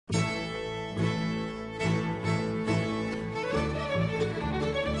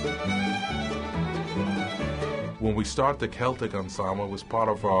When we started the Celtic Ensemble, it was part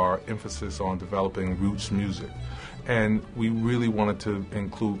of our emphasis on developing roots music. And we really wanted to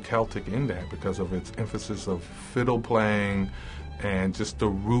include Celtic in that because of its emphasis of fiddle playing and just the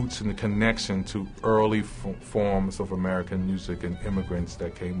roots and the connection to early forms of American music and immigrants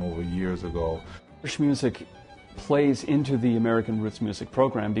that came over years ago. Irish music plays into the American Roots Music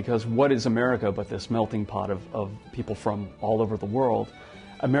program because what is America but this melting pot of people from all over the world?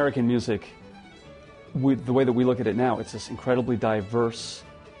 American music, the way that we look at it now, it's this incredibly diverse.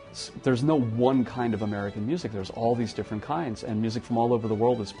 There's no one kind of American music. There's all these different kinds, and music from all over the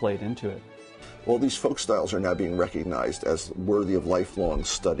world is played into it. All these folk styles are now being recognized as worthy of lifelong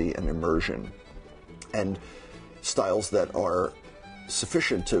study and immersion, and styles that are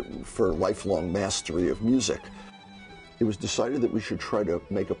sufficient for lifelong mastery of music. It was decided that we should try to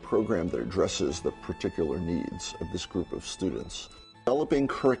make a program that addresses the particular needs of this group of students. Developing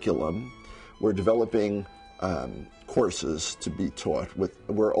curriculum, we're developing courses to be taught.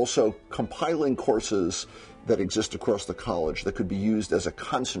 We're also compiling courses that exist across the college that could be used as a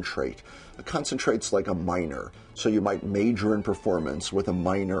concentrate. A concentrate's like a minor, so you might major in performance with a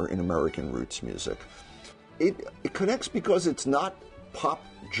minor in American roots music. It connects because it's not pop,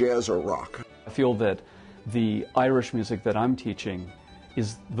 jazz, or rock. I feel that the Irish music that I'm teaching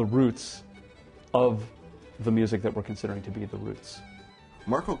is the roots of the music that we're considering to be the roots.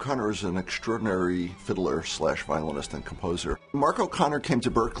 Mark O'Connor is an extraordinary fiddler / violinist and composer. Mark O'Connor came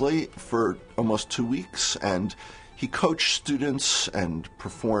to Berklee for almost 2 weeks, and he coached students and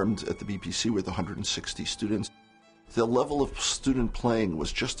performed at the BPC with 160 students. The level of student playing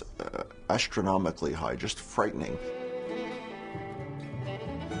was just astronomically high, just frightening.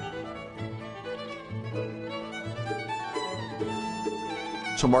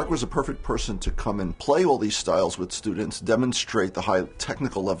 So Mark was a perfect person to come and play all these styles with students, demonstrate the high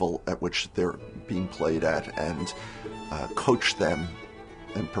technical level at which they're being played at, and coach them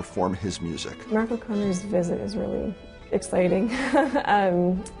and perform his music. Mark O'Connor's visit is really exciting.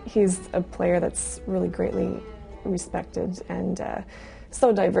 He's a player that's really greatly respected and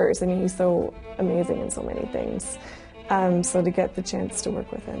so diverse. I mean, he's so amazing in so many things. So to get the chance to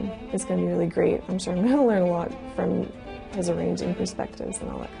work with him is going to be really great. I'm sure I'm going to learn a lot from his arranging perspectives and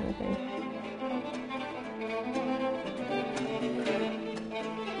all that kind of thing.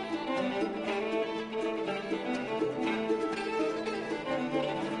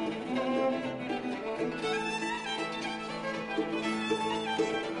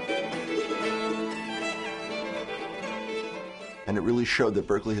 And it really showed that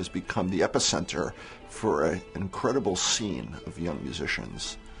Berklee has become the epicenter for an incredible scene of young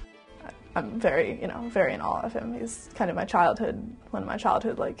musicians. I'm very in awe of him. He's kind of one of my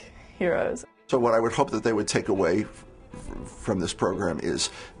childhood heroes. So what I would hope that they would take away from this program is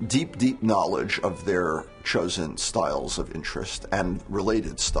deep, deep knowledge of their chosen styles of interest and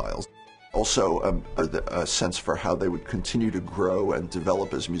related styles. Also a sense for how they would continue to grow and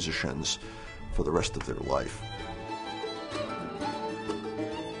develop as musicians for the rest of their life.